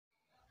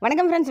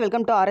வணக்கம் friends,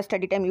 welcome to RS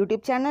study time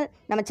YouTube channel.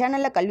 நம்ம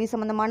சேனலில் கல்வி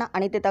சம்பந்தமான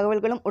அனைத்து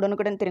தகவல்களும்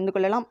உடனுக்குடன் தெரிந்து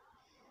கொள்ளலாம்.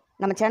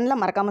 நம்ம சேனலை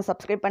மறக்காமல்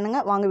சப்ஸ்கிரைப்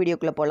பண்ணுங்கள். வாங்க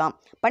வீடியோக்குள்ளே போகலாம்.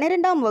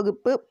 12ஆம்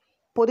வகுப்பு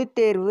பொதுத்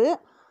தேர்வு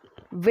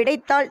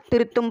விடைத்தாள்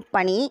திருத்தும்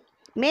பணி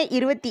மே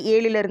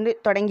 27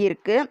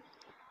 தொடங்கியிருக்கு.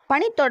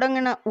 பணி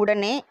தொடங்கின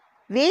உடனே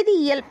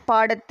வேதியியல்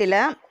பாடத்தில்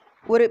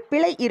ஒரு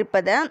பிழை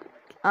இருப்பதை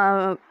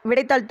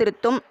விடைத்தாள்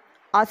திருத்தும்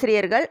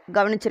ஆசிரியர்கள்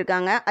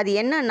கவனிச்சிருக்காங்க. அது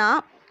என்னன்னா,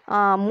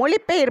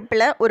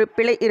 மொழிபெயர்ப்பில் ஒரு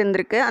பிழை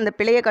இருந்திருக்கு. அந்த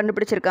பிழையை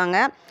கண்டுபிடிச்சிருக்காங்க.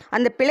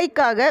 அந்த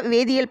பிழைக்காக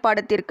வேதியியல்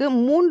பாடத்திற்கு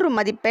 3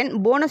 மதிப்பெண்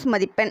போனஸ்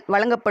மதிப்பெண்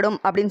வழங்கப்படும்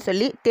அப்படின்னு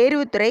சொல்லி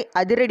தேர்வுத்துறை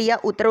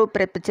அதிரடியாக உத்தரவு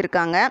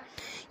பிறப்பிச்சிருக்காங்க.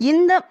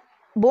 இந்த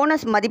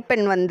போனஸ்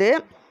மதிப்பெண்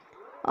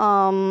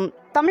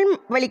தமிழ்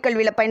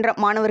வழிக்கல்வியில் பயின்ற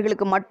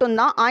மாணவர்களுக்கு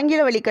மட்டும்தான்,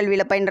 ஆங்கில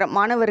வழிக்கல்வியில் பயின்ற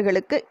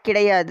மாணவர்களுக்கு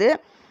கிடையாது.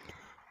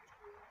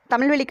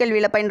 தமிழ்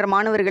வழிக்கல்வியில் பயின்ற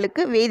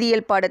மாணவர்களுக்கு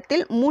வேதியியல்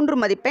பாடத்தில் 3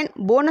 மதிப்பெண்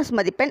போனஸ்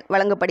மதிப்பெண்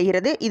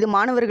வழங்கப்படுகிறது. இது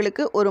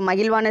மாணவர்களுக்கு ஒரு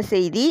மகிழ்வான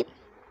செய்தி.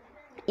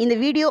 இந்த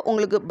வீடியோ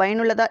உங்களுக்கு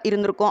பயனுள்ளதாக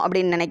இருந்திருக்கும்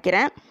அப்படின்னு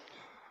நினைக்கிறேன்.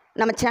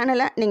 நம்ம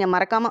சேனலை நீங்கள்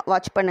மறக்காமல்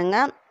வாட்ச்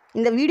பண்ணுங்கள்.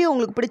 இந்த வீடியோ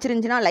உங்களுக்கு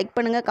பிடிச்சிருந்துச்சுன்னா லைக்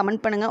பண்ணுங்கள்,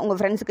 கமெண்ட் பண்ணுங்கள், உங்கள்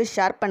ஃப்ரெண்ட்ஸுக்கு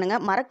ஷேர்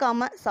பண்ணுங்கள்.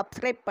 மறக்காமல்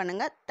சப்ஸ்கிரைப்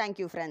பண்ணுங்கள்.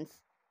 Thank you friends.